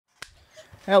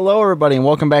Hello everybody and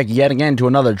welcome back yet again to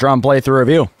another drum playthrough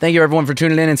review. Thank you everyone for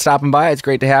tuning in and stopping by. It's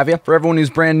great to have you. For everyone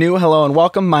who's brand new, hello and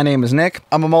welcome. My name is Nick.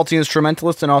 I'm a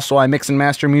multi-instrumentalist and also I mix and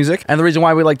master music. And the reason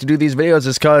why we like to do these videos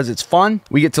is because it's fun.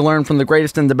 We get to learn from the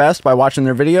greatest and the best by watching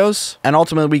their videos. And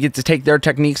ultimately we get to take their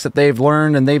techniques that they've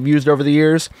learned and they've used over the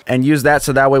years and use that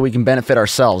so that way we can benefit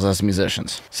ourselves as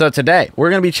musicians. So today we're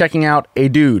going to be checking out a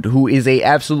dude who is a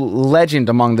absolute legend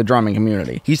among the drumming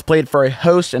community. He's played for a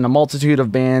host and a multitude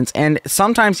of bands, and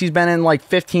sometimes he's been in like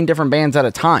 15 different bands at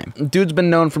a time. Dude's been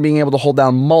known for being able to hold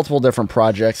down multiple different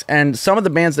projects, and some of the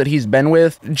bands that he's been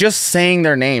with, just saying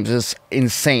their names is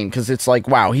insane because it's like,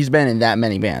 wow, he's been in that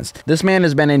many bands. This man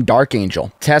has been in Dark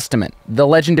Angel, Testament, the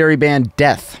legendary band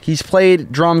Death. He's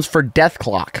played drums for Death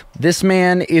Clock. This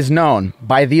man is known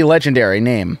by the legendary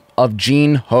name of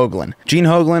Gene Hoglan. Gene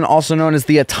Hoglan, also known as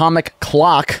the Atomic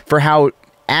Clock for how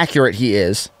accurate he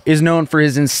is known for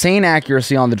his insane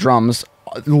accuracy on the drums,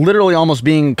 literally almost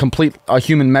being a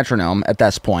human metronome at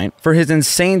this point, for his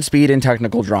insane speed in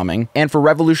technical drumming, and for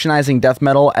revolutionizing death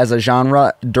metal as a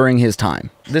genre during his time.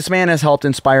 This man has helped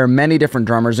inspire many different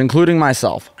drummers, including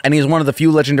myself, and he's one of the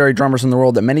few legendary drummers in the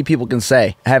world that many people can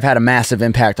say have had a massive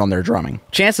impact on their drumming.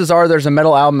 Chances are there's a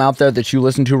metal album out there that you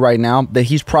listen to right now that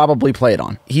he's probably played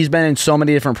on. He's been in so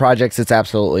many different projects, it's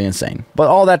absolutely insane. But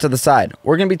all that to the side,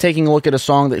 we're going to be taking a look at a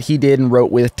song that he did and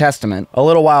wrote with Testament a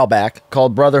little while back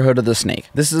called Brotherhood of the Snake.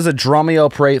 This is a Drumeo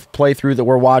playthrough that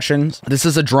we're watching. So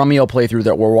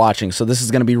this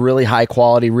is going to be really high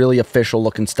quality, really official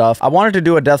looking stuff. I wanted to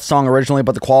do a death song originally,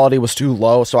 but the quality was too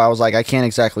low, so I was like, I can't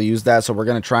exactly use that, so we're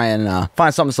going to try and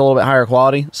find something that's a little bit higher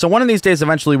quality. So one of these days,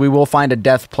 eventually, we will find a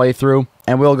death playthrough,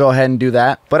 and we'll go ahead and do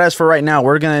that. But as for right now,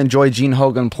 we're going to enjoy Gene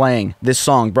Hoglan playing this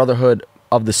song, Brotherhood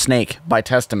of the Snake by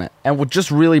Testament, and we'll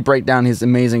just really break down his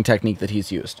amazing technique that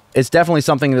he's used. It's definitely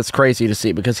something that's crazy to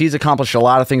see, because he's accomplished a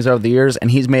lot of things over the years, and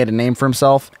he's made a name for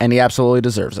himself, and he absolutely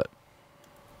deserves it.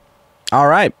 All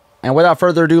right, and without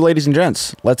further ado, ladies and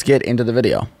gents, let's get into the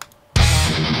video.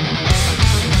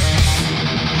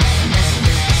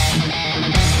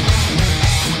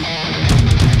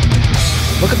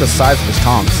 Look at the size of his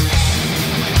toms.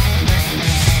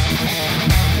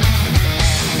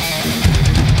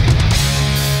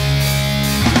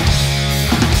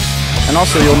 And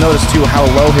also you'll notice too how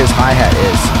low his hi-hat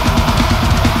is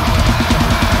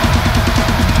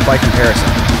by comparison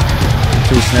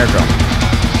to his snare drum.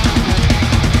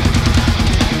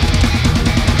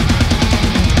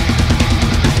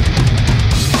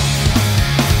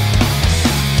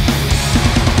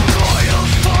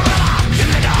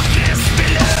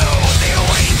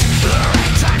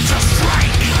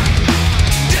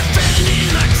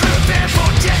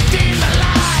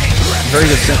 Very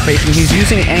good syncopation. He's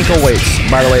using ankle weights,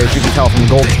 by the way, as you can tell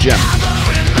from Gold's Gym.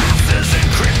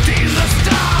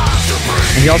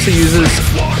 And he also uses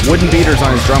wooden beaters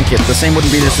on his drum kit, the same wooden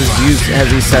beaters he's used,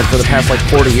 as he said, for the past like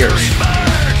 40 years.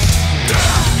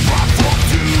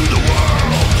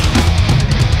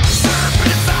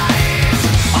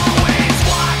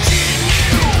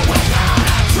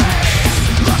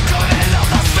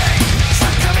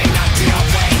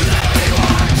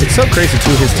 It's so crazy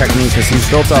too, his technique, because he's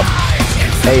built up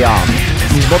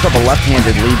a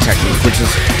left-handed lead technique, which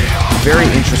is very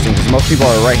interesting because most people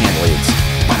are right-hand leads.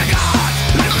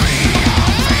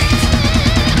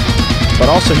 But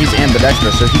also he's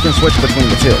ambidextrous, so he can switch between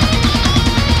the two.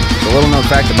 It's a little known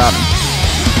fact about him.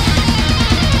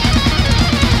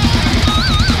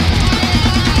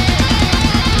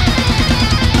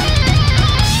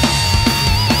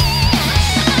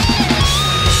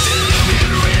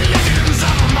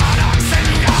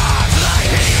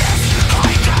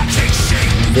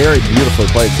 Very beautifully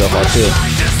played so far too.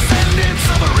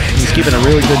 He's keeping a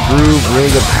really good groove,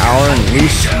 really good power, and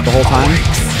loose the whole time.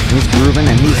 And he's grooving,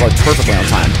 and he's like perfectly on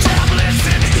time.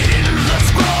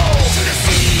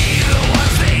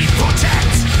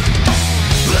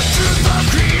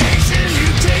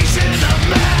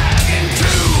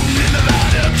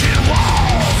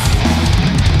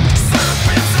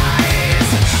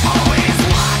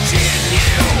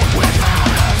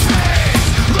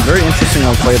 Very interesting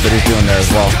on play that he's doing there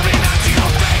as well.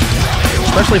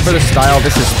 Especially for this style,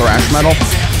 this is thrash metal.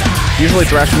 Usually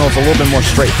thrash metal is a little bit more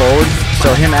straightforward,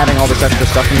 so him adding all this extra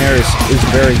stuff in there is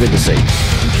very good to see.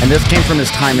 And this came from his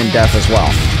time in Death as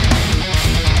well.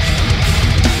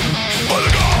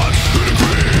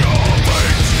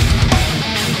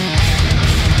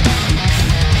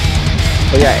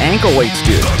 But yeah, ankle weights,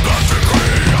 dude.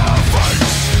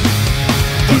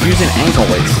 He's using ankle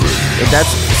weights. That's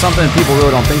something that people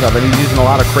really don't think of, and he's using a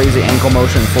lot of crazy ankle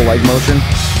motion, full leg motion,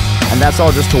 and that's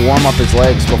all just to warm up his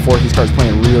legs before he starts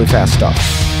playing really fast stuff.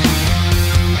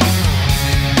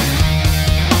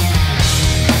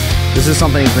 This is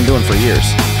something he's been doing for years.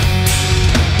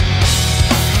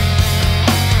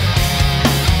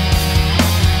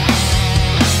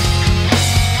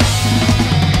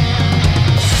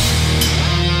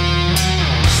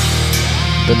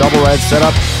 The double ride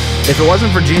setup. If it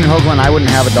wasn't for Gene Hoglan, I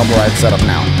wouldn't have a double ride setup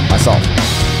now, myself.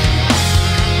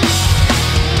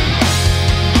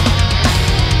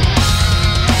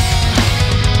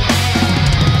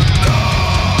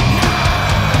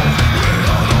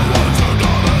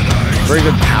 Very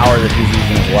good power that he's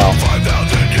using as well.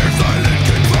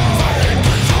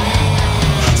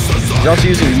 He's also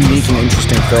using unique and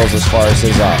interesting fills as far as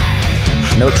his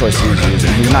note choice he's using.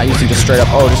 He's not using just straight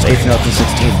up, oh, just 8th notes and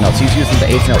 16th notes. He's using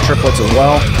the 8th note triplets as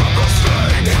well.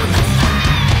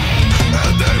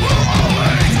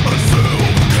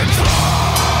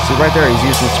 See right there, he's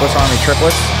using Swiss Army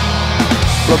triplets.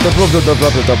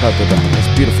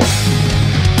 It's beautiful.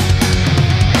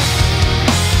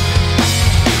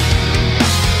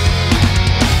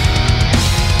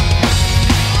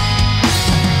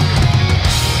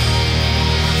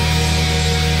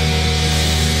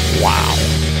 Wow.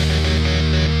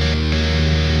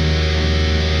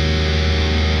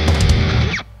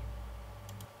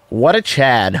 What a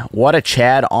Chad. What a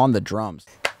Chad on the drums.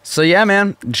 So yeah,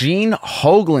 man, Gene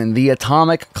Hoglan, the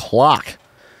Atomic Clock.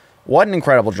 What an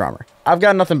incredible drummer. I've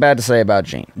got nothing bad to say about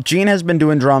Gene. Gene has been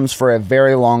doing drums for a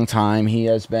very long time. He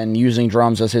has been using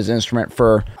drums as his instrument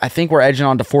for, I think we're edging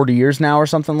on to 40 years now or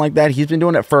something like that. He's been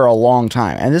doing it for a long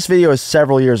time. And this video is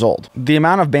several years old. The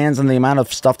amount of bands and the amount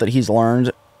of stuff that he's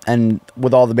learned and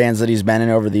with all the bands that he's been in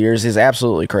over the years is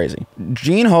absolutely crazy.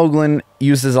 Gene Hoglan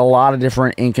uses a lot of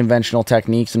different unconventional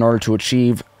techniques in order to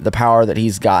achieve the power that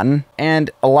he's gotten. And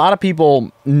a lot of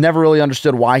people never really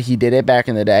understood why he did it back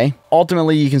in the day.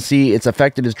 Ultimately, you can see it's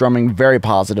affected his drumming very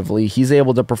positively. He's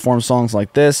able to perform songs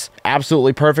like this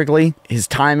absolutely perfectly. His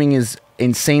timing is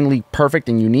insanely perfect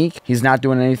and unique. He's not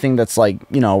doing anything that's like,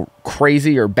 you know,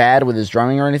 crazy or bad with his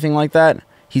drumming or anything like that.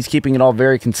 He's keeping it all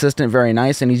very consistent, very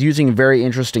nice, and he's using very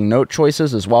interesting note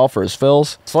choices as well for his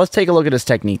fills. So let's take a look at his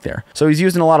technique there. So he's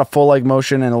using a lot of full leg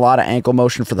motion and a lot of ankle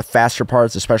motion for the faster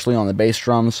parts, especially on the bass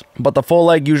drums. But the full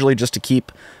leg usually just to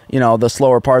keep, you know, the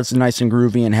slower parts nice and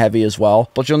groovy and heavy as well.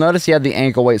 But you'll notice he had the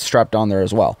ankle weight strapped on there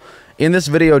as well. In this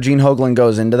video, Gene Hoglan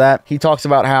goes into that. He talks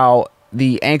about how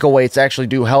the ankle weights actually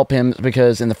do help him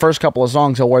because in the first couple of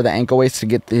songs, he'll wear the ankle weights to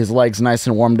get his legs nice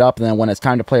and warmed up. And then when it's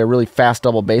time to play a really fast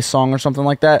double bass song or something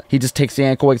like that, he just takes the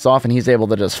ankle weights off and he's able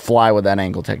to just fly with that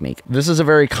ankle technique. This is a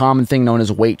very common thing known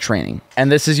as weight training. And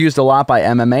this is used a lot by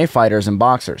MMA fighters and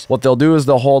boxers. What they'll do is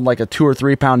they'll hold like a 2 or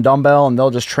 3 pound dumbbell and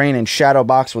they'll just train in shadow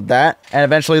box with that. And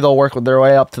eventually they'll work with their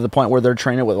way up to the point where they're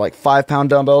training with like 5 pound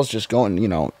dumbbells, just going, you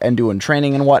know, and doing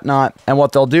training and whatnot. And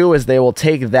what they'll do is they will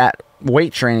take that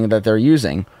weight training that they're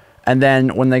using, and then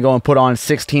when they go and put on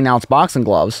 16-ounce boxing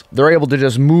gloves, they're able to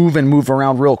just move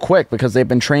around real quick because they've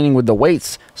been training with the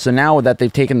weights. So now that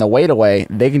they've taken the weight away,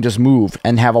 they can just move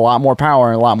and have a lot more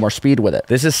power and a lot more speed with it.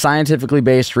 This is scientifically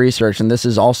based research, and this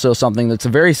is also something that's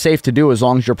very safe to do as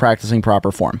long as you're practicing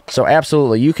proper form. So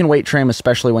absolutely, you can weight train,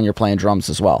 especially when you're playing drums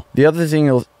as well. The other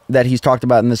thing that he's talked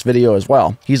about in this video as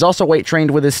well, he's also weight trained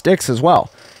with his sticks as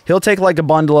well. He'll take like a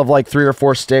bundle of like 3 or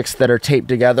 4 sticks that are taped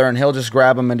together, and he'll just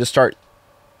grab them and just start,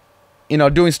 you know,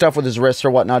 doing stuff with his wrists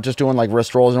or whatnot, just doing like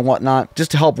wrist rolls and whatnot,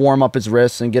 just to help warm up his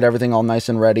wrists and get everything all nice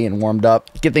and ready and warmed up,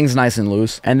 get things nice and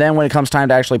loose. And then when it comes time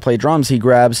to actually play drums, he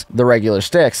grabs the regular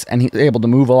sticks and he's able to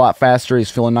move a lot faster. He's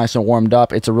feeling nice and warmed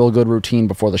up. It's a real good routine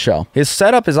before the show. His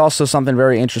setup is also something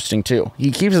very interesting too.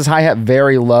 He keeps his hi-hat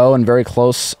very low and very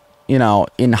close, you know,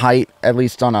 in height, at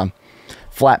least on a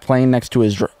flat plane next to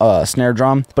his snare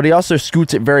drum, but he also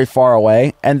scoots it very far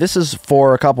away, and this is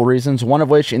for a couple reasons, one of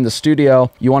which in the studio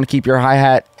you want to keep your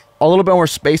hi-hat a little bit more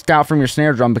spaced out from your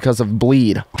snare drum because of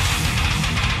bleed.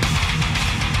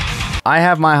 I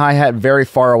have my hi-hat very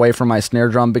far away from my snare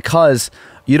drum because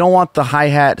you don't want the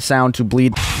hi-hat sound to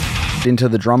bleed into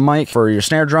the drum mic for your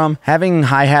snare drum. Having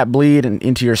hi-hat bleed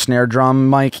into your snare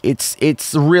drum mic,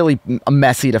 it's really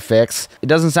messy to fix. It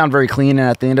doesn't sound very clean, and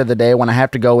at the end of the day, when I have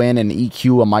to go in and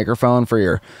EQ a microphone for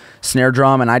your snare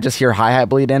drum and I just hear hi-hat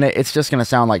bleed in it, it's just going to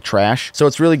sound like trash. So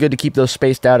it's really good to keep those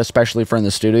spaced out, especially for in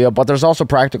the studio, but there's also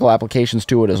practical applications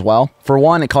to it as well. For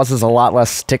one, it causes a lot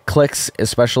less stick clicks,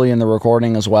 especially in the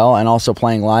recording as well, and also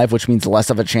playing live, which means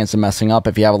less of a chance of messing up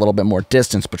if you have a little bit more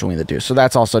distance between the two. So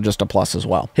that's also just a plus as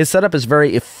well. His setup is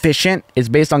very efficient. It's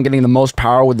based on getting the most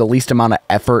power with the least amount of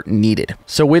effort needed.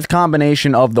 So with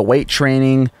combination of the weight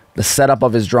training, the setup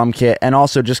of his drum kit, and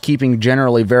also just keeping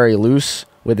generally very loose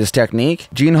with his technique,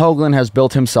 Gene Hoglan has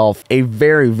built himself a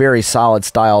very, very solid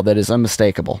style that is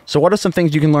unmistakable. So what are some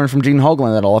things you can learn from Gene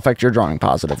Hoglan that'll affect your drumming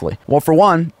positively? Well, for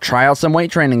one, try out some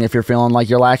weight training if you're feeling like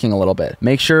you're lacking a little bit.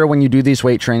 Make sure when you do these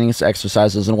weight trainings,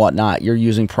 exercises and whatnot, you're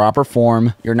using proper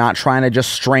form. You're not trying to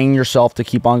just strain yourself to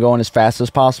keep on going as fast as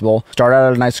possible. Start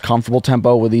out at a nice comfortable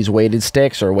tempo with these weighted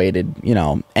sticks or weighted,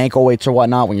 ankle weights or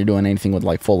whatnot when you're doing anything with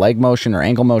like full leg motion or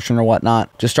ankle motion or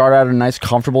whatnot. Just start out at a nice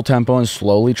comfortable tempo and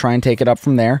slowly try and take it up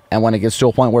from there. And when it gets to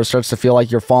a point where it starts to feel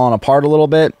like you're falling apart a little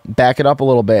bit, back it up a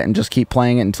little bit and just keep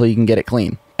playing it until you can get it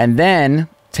clean. And then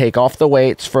take off the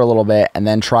weights for a little bit and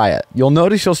then try it. You'll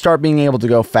notice you'll start being able to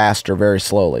go faster very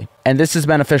slowly. And this is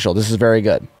beneficial. This is very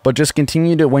good. But just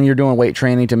continue to, when you're doing weight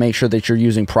training, to make sure that you're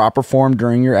using proper form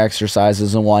during your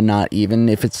exercises and whatnot, even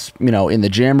if it's, in the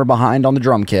gym or behind on the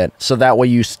drum kit. So that way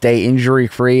you stay injury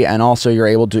free and also you're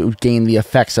able to gain the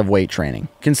effects of weight training.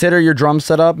 Consider your drum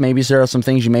setup. Maybe there are some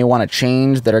things you may want to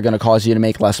change that are going to cause you to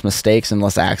make less mistakes and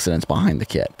less accidents behind the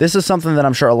kit. This is something that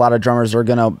I'm sure a lot of drummers are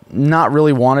going to not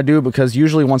really want to do, because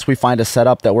usually once we find a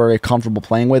setup that we're comfortable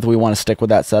playing with, we want to stick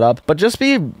with that setup. But just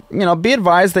be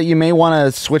advised that you may want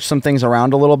to switch some things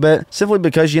around a little bit, simply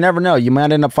because you never know. You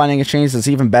might end up finding a change that's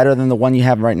even better than the one you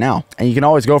have right now. And you can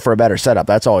always go for a better setup.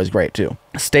 That's always great too.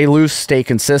 Stay loose, stay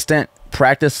consistent,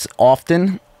 practice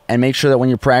often, and make sure that when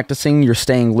you're practicing, you're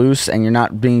staying loose and you're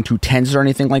not being too tense or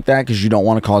anything like that, because you don't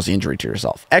want to cause injury to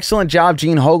yourself. Excellent job,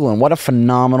 Gene Hoglan. What a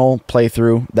phenomenal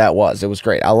playthrough that was. It was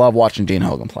great. I love watching Gene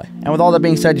Hoglan play. And with all that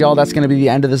being said, y'all, that's going to be the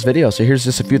end of this video. So here's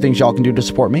just a few things y'all can do to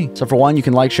support me. So for one, you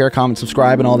can like, share, comment,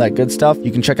 subscribe, and all that good stuff.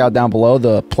 You can check out down below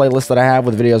the playlist that I have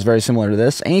with videos very similar to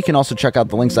this. And you can also check out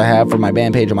the links I have for my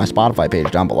band page and my Spotify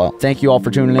page down below. Thank you all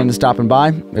for tuning in and stopping by.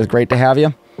 It was great to have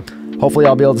you. Hopefully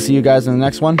I'll be able to see you guys in the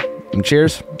next one. And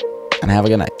cheers, and have a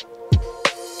good night.